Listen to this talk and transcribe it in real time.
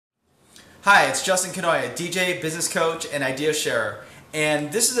Hi, it's Justin Kanoya, DJ, business coach, and idea sharer.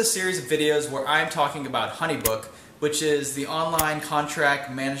 And this is a series of videos where I'm talking about Honeybook, which is the online contract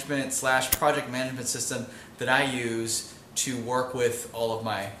management slash project management system that I use to work with all of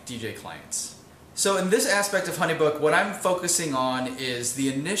my DJ clients. So in this aspect of Honeybook, what I'm focusing on is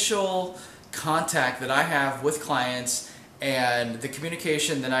the initial contact that I have with clients and the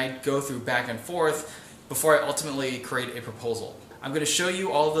communication that I go through back and forth before I ultimately create a proposal. I'm going to show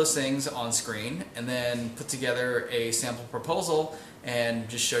you all of those things on screen and then put together a sample proposal and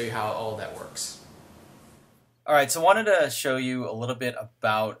just show you how all that works. Alright, so I wanted to show you a little bit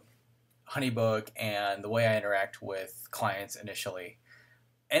about Honeybook and the way I interact with clients initially.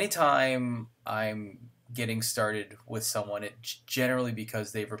 Anytime I'm getting started with someone, it's generally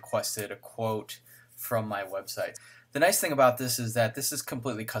because they've requested a quote from my website. The nice thing about this is that this is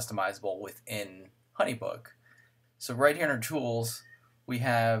completely customizable within Honeybook. So right here in our tools, we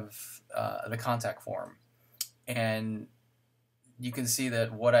have the contact form. And you can see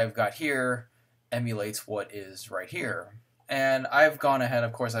that what I've got here emulates what is right here. And I've gone ahead,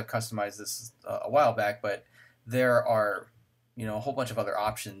 of course, I've customized this a while back, but there are a whole bunch of other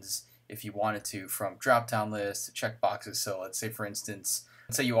options if you wanted to, from drop-down lists to checkboxes. So let's say, for instance,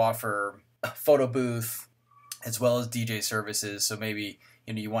 let's say you offer a photo booth as well as DJ services. So maybe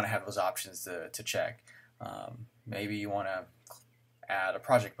you want to have those options to check. Maybe you want to add a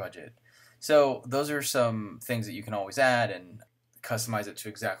project budget. So those are some things that you can always add and customize it to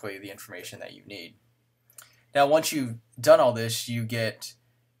exactly the information that you need. Now, once you've done all this, you get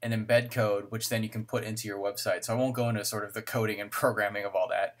an embed code, which then you can put into your website. So I won't go into sort of the coding and programming of all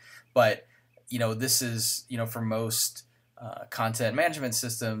that, but this is for most content management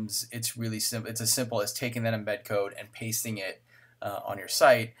systems, it's really simple. It's as simple as taking that embed code and pasting it on your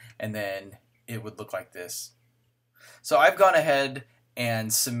site, and then it would look like this. So I've gone ahead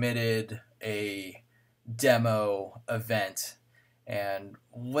and submitted a demo event, and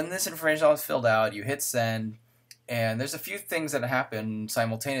when this information all is filled out, you hit send, and there's a few things that happen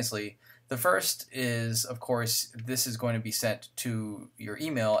simultaneously. The first is, of course, this is going to be sent to your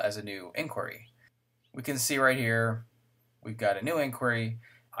email as a new inquiry. We can see right here, we've got a new inquiry.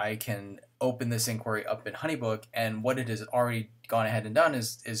 I can open this inquiry up in Honeybook, and what it has already gone ahead and done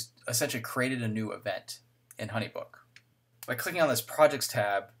is essentially created a new event in Honeybook. By clicking on this Projects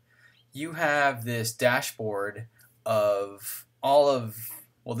tab, you have this dashboard of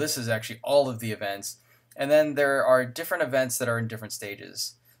this is actually all of the events, and then there are different events that are in different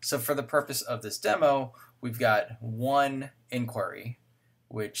stages. So for the purpose of this demo, we've got one inquiry,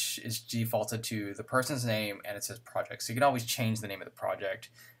 which is defaulted to the person's name, and it says project. So you can always change the name of the project.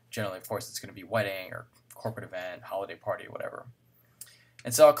 Generally, of course, it's going to be wedding or corporate event, holiday party, whatever.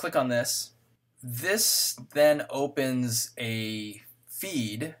 And so I'll click on this. This then opens a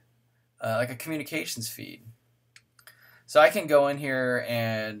feed, like a communications feed. So I can go in here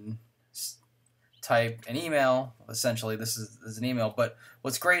and type an email. Essentially, this is an email. But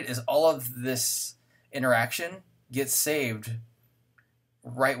what's great is all of this interaction gets saved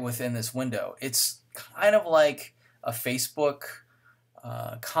right within this window. It's kind of like a Facebook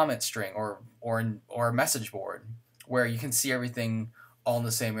comment string or a message board where you can see everything all in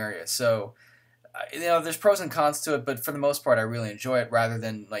the same area. So there's pros and cons to it, but for the most part I really enjoy it, rather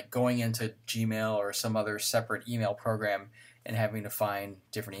than like going into Gmail or some other separate email program and having to find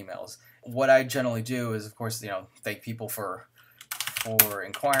different emails. What I generally do is, of course, thank people for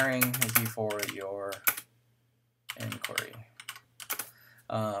inquiring. Thank you for your inquiry.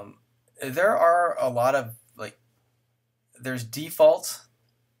 There are a lot of there's default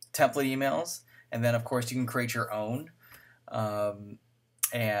template emails, and then of course you can create your own.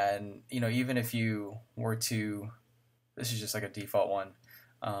 And even if you were to, this is just like a default one,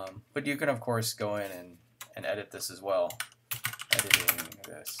 but you can of course go in and edit this as well. Editing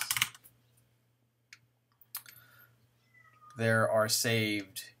this. There are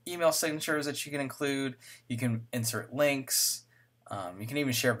saved email signatures that you can include. You can insert links. You can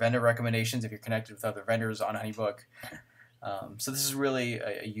even share vendor recommendations if you're connected with other vendors on Honeybook. So this is really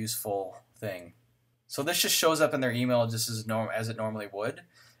a useful thing. So this just shows up in their email just as it normally would,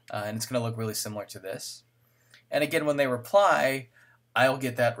 and it's going to look really similar to this. And again, when they reply, I'll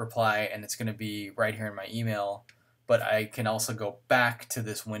get that reply, and it's going to be right here in my email, but I can also go back to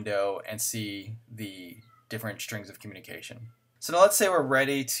this window and see the different strings of communication. So now let's say we're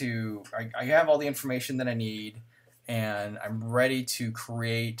ready to, I have all the information that I need, and I'm ready to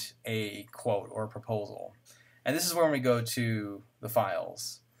create a quote or a proposal. And this is where we go to the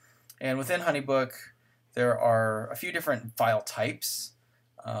files. And within Honeybook, there are a few different file types.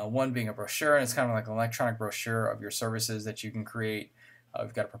 One being a brochure, and it's kind of like an electronic brochure of your services that you can create.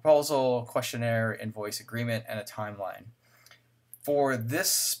 We've got a proposal, questionnaire, invoice, agreement, and a timeline. For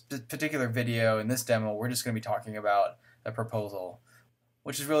this particular video, in this demo, we're just going to be talking about a proposal,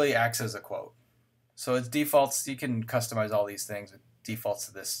 which is really acts as a quote. So it's defaults. You can customize all these things. It defaults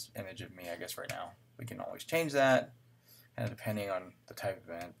to this image of me, I guess, right now. We can always change that, and depending on the type of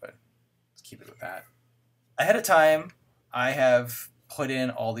event, but let's keep it with that. Ahead of time, I have put in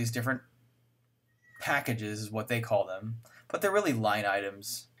all these different packages, is what they call them, but they're really line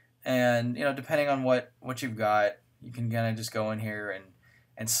items. And depending on what you've got, you can kind of just go in here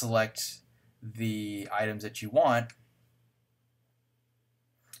and select the items that you want.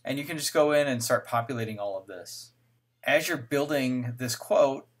 And you can just go in and start populating all of this. As you're building this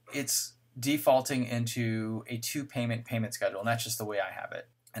quote, it's defaulting into a 2-payment payment schedule, and that's just the way I have it.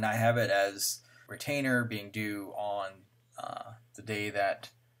 And I have it as retainer being due on the day that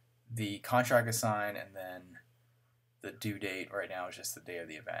the contract is signed, and then the due date right now is just the day of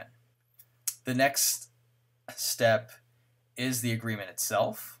the event. The next step is the agreement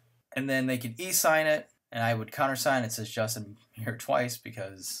itself, and then they can e-sign it, and I would countersign. It says Justin here twice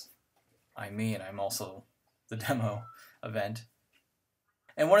because I'm me and I'm also the demo event.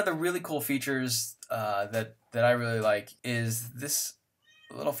 And one of the really cool features that I really like is this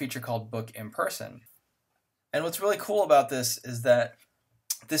little feature called Book in Person. And what's really cool about this is that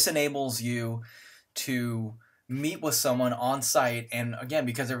this enables you to meet with someone on site, and again,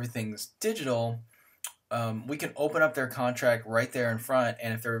 because everything's digital, we can open up their contract right there in front,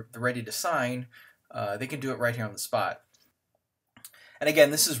 and if they're ready to sign, they can do it right here on the spot. And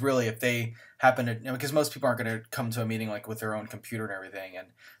again, this is really if they happen to, because most people aren't going to come to a meeting like with their own computer and everything, and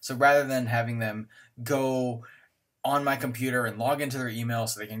so rather than having them go on my computer and log into their email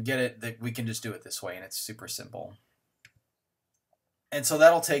so they can get it, we can just do it this way, and it's super simple. And so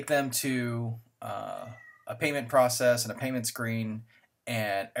that'll take them to a payment process and a payment screen,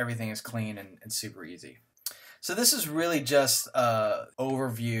 and everything is clean and super easy. So this is really just an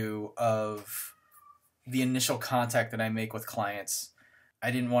overview of the initial contact that I make with clients.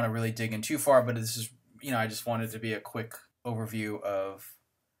 I didn't want to really dig in too far, but this is, I just wanted to be a quick overview of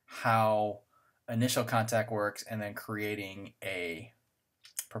how initial contact works and then creating a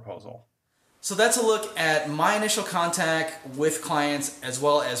proposal. So that's a look at my initial contact with clients as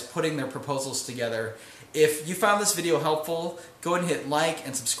well as putting their proposals together. If you found this video helpful, go ahead and hit like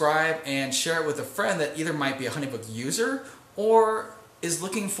and subscribe and share it with a friend that either might be a Honeybook user or is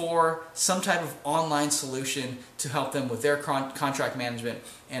looking for some type of online solution to help them with their contract management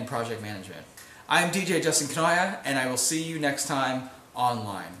and project management. I'm DJ Kanoya, and I will see you next time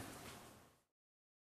online.